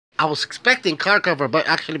I was expecting car cover, but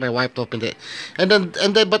actually my wife opened it.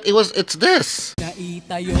 But it's this.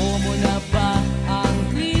 Naitayo mo na ba ang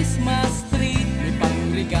Christmas tree? May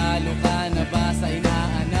pangregalo ka na ba sa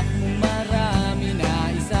inaanak mong marami?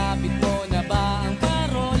 Naisabit mo na ba ang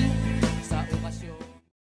parol sa okasyon?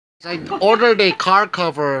 I ordered a car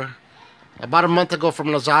cover about a month ago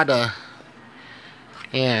from Lazada,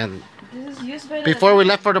 and before we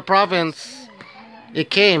left for the province, it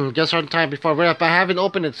came just on time before we left. I haven't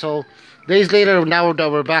opened it, so days later, now that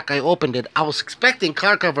we're back, I opened it. I was expecting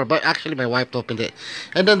car cover, but actually my wife opened it.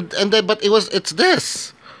 But it's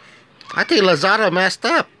this. I think Lazada messed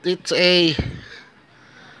up. It's a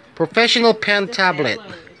professional pen tablet.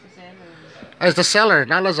 It's the seller,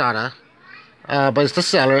 not Lazada, but it's the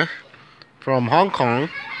seller from Hong Kong.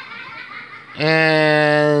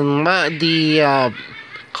 And the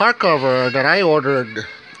car cover that I ordered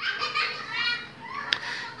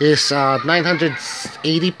is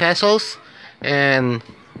 980 pesos, and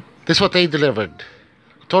this is what they delivered.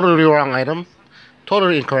 Totally wrong item,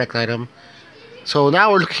 totally incorrect item. So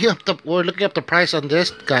now we're looking up the price on this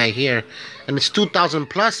guy here, and it's 2,000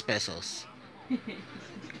 plus pesos.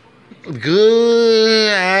 Good.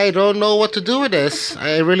 I don't know what to do with this.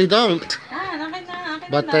 I really don't.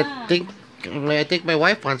 But I think my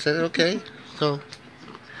wife wants it. Okay, so.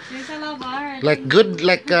 Like good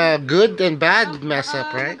and bad mess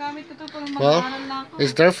up, right? Well,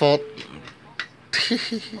 it's their fault.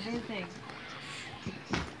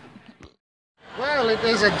 Well, it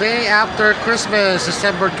is a day after Christmas,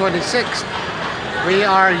 December 26th. We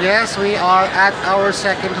are at our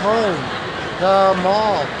second home, the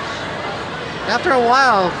mall. After a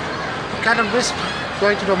while, kind of miss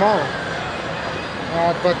going to the mall.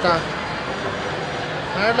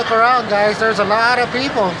 Look around, guys. There's a lot of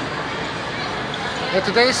people. And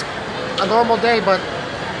today's a normal day, but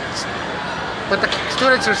the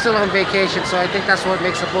students are still on vacation, so I think that's what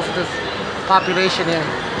makes the most of this population here.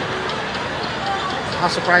 I'll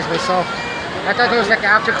surprise myself. I thought it was like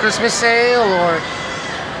after Christmas sale, or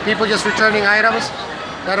people just returning items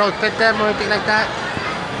that don't fit them or anything like that.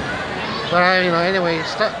 But anyway,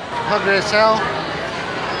 hungry as hell.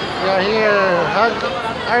 We are here. Hug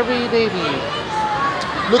RV baby.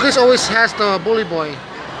 Lucas always has the bully boy,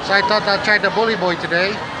 so I thought I'd try the bully boy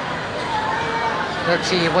today. Let's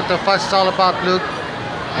see what the fuss is all about, Luke.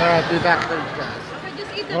 Alright, be back with you guys.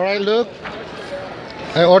 Alright, Luke.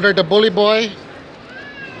 I ordered the bully boy.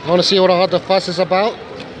 I want to see what all the fuss is about.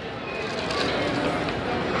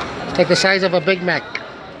 It's like the size of a Big Mac,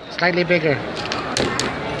 slightly bigger.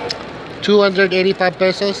 285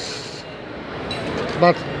 pesos.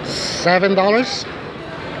 About $7.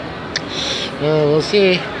 We'll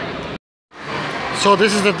see. So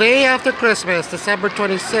this is the day after Christmas, December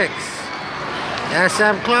 26th.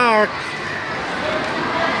 SM Clark.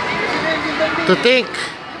 To think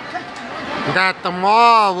that the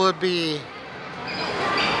mall would be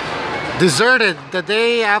deserted the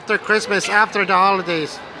day after Christmas, after the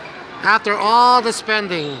holidays, after all the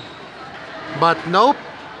spending. But nope.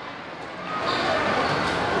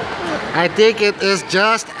 I think it is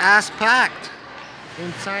just as packed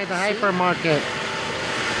inside the hypermarket.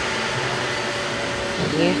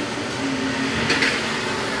 Okay.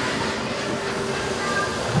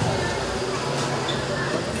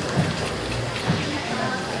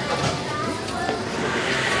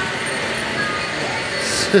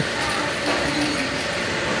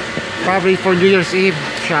 Probably for New Year's Eve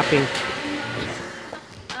shopping.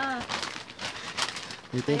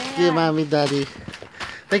 Thank you, Mommy, Daddy.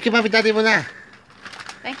 Thank you, Mommy, Daddy muna.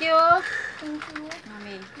 Thank you. Thank you.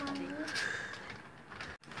 Mommy.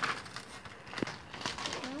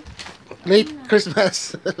 Late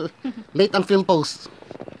Christmas. Late ang Philpost.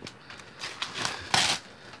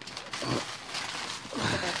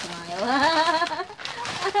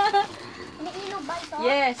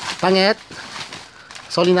 Yes. Pangit.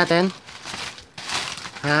 Soli natin.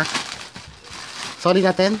 Ha? Soli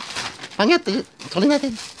natin. Pangit. Soli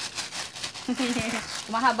natin.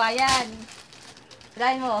 Mahaba yan.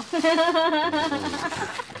 Try mo.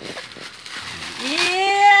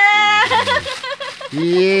 Yeah!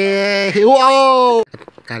 Yeah! Wow!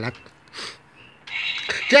 Kalat.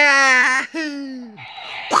 Yeah!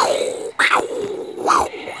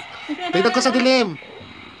 Tignan ko sa dilim.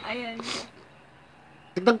 Ayan.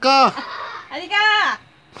 Tignan ko. Halika!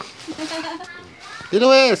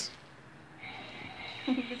 Luis!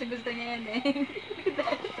 Gusto niya yan eh.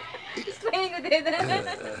 Explain ko din.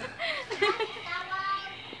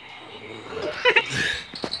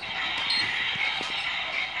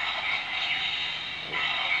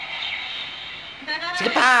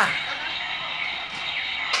 Sige pa!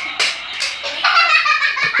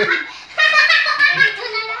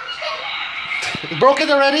 Broken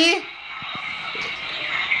already?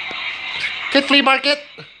 Okay, flea market.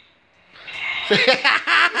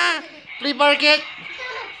 Flea market.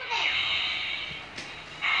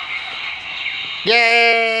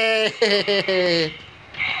 Yay!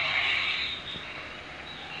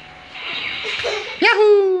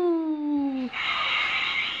 Yahoo!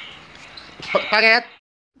 Packet.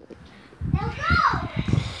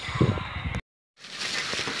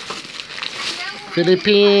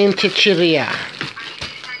 Philippine Chicheria.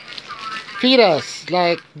 Feed us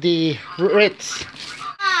like the Ritz.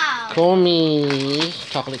 Comey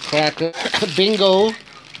chocolate cracker. Bingo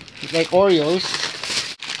like Oreos.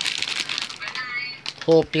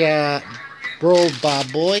 Hopia Bro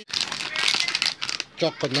Baboy.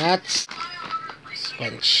 Choconuts.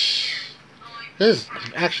 Sponge. This is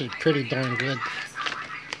actually pretty darn good.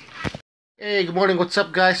 Hey, good morning, what's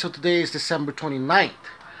up guys? So today is December 29th.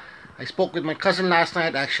 I spoke with my cousin last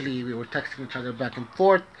night. Actually, we were texting each other back and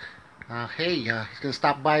forth. Hey, he's gonna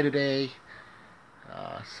stop by today.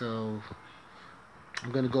 So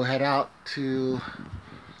I'm gonna go head out to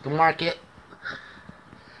the market,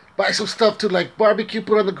 buy some stuff to like barbecue,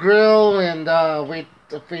 put on the grill, and wait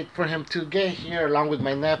for him to get here along with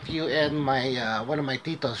my nephew and my one of my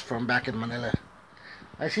titos from back in Manila.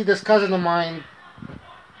 I see this cousin of mine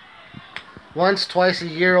once, twice a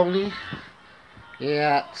year only.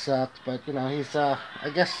 Yeah, it sucks, but you know, he's I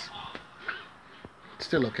guess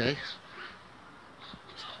still okay.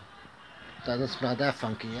 That's not that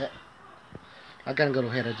funky yet. I gotta go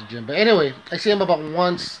ahead at the gym, but anyway, I see him about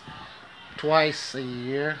once, twice a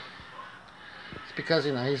year. It's because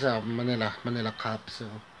you know he's a Manila cop, so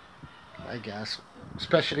I guess,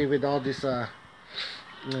 especially with all this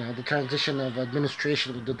you know, the transition of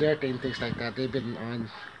administration with Duterte and things like that, they've been on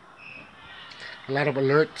a lot of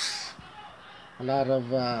alerts, a lot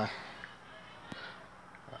of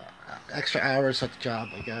extra hours at the job,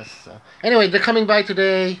 I guess. So anyway, they're coming by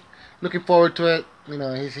today. Looking forward to it. You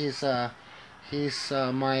know, he's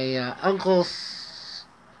my uncle's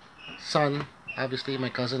son, obviously my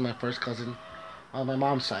cousin, my first cousin on my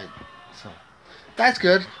mom's side. So that's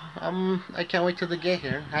good. I can't wait till they get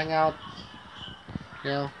here, hang out, you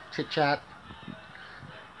know, chit chat,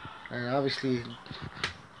 and obviously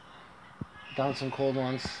down some cold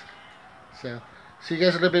ones. So see you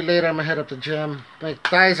guys a little bit later. I'm gonna head up to the gym. My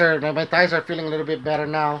thighs are feeling a little bit better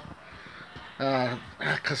now.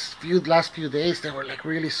 Cause last few days they were like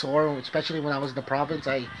really sore, especially when I was in the province.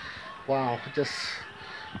 Wow,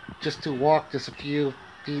 just to walk just a few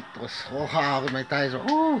feet was with my thighs.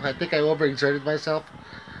 I think I overexerted myself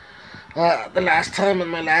the last time in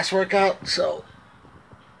my last workout. So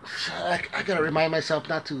I gotta remind myself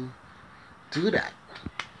not to do that.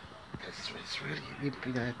 It's really, you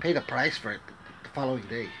know, I paid the price for it the following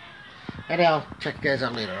day. And I'll check you guys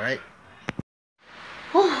out later, alright?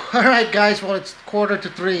 Alright guys, well it's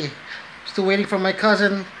 2:45. Still waiting for my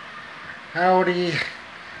cousin.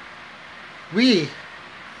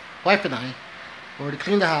 Wife and I, already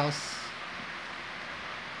cleaned the house,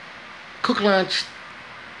 cooked lunch,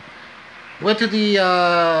 went to the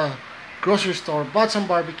grocery store, bought some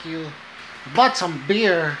barbecue, bought some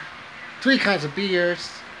beer, 3 kinds of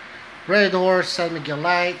beers, Red Horse, San Miguel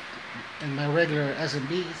Light, and my regular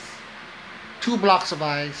S&Bs, 2 blocks of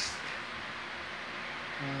ice,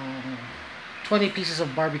 20 pieces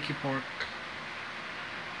of barbecue pork.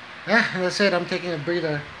 Yeah, and that's it. I'm taking a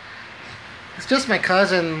breather. It's just my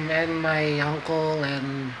cousin and my uncle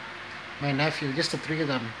and my nephew, just the 3 of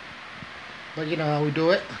them. But you know how we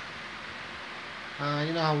do it.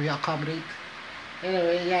 You know how we accommodate.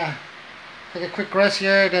 Anyway, yeah. Take a quick rest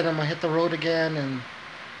here, then I'm gonna hit the road again and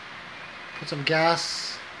put some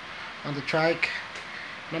gas on the trike.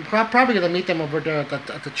 And I'm probably gonna meet them over there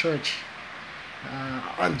at the church.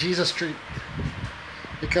 On Jesus Street,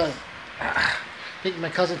 because I think my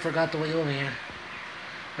cousin forgot the way over here.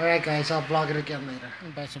 Alright guys, I'll vlog it again later.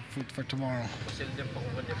 I'll buy some food for tomorrow.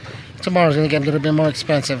 Tomorrow's gonna get a little bit more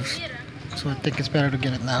expensive, so I think it's better to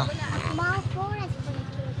get it now.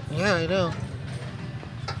 Yeah, I know.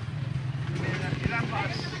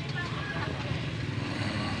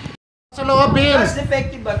 Sa loob, Bill! Mas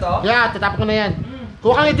effective ba to? Yeah, tatapon ko na yan.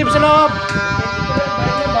 Kuha kang itim sa loob!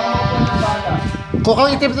 Kuha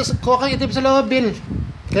kang itim sa loob, Bill.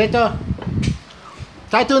 Ganito.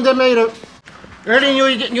 Try to them later. Early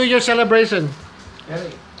New Year celebration.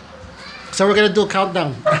 So we're gonna do a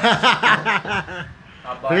countdown.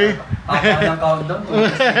 Okay? Countdown?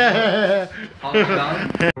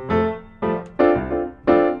 Countdown?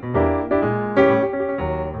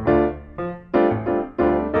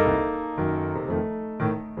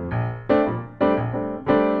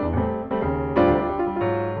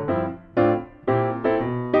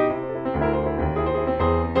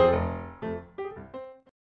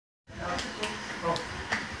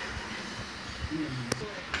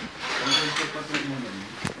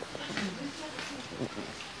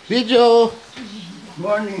 Video.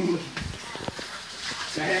 Morning.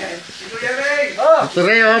 Tito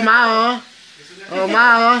Ray, oh, ma, oh. Oh, ma,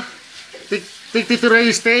 oh. Tito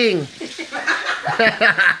Ray is staying.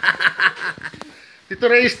 Tito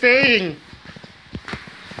Ray is staying.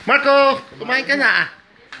 Marco, kumain ka na.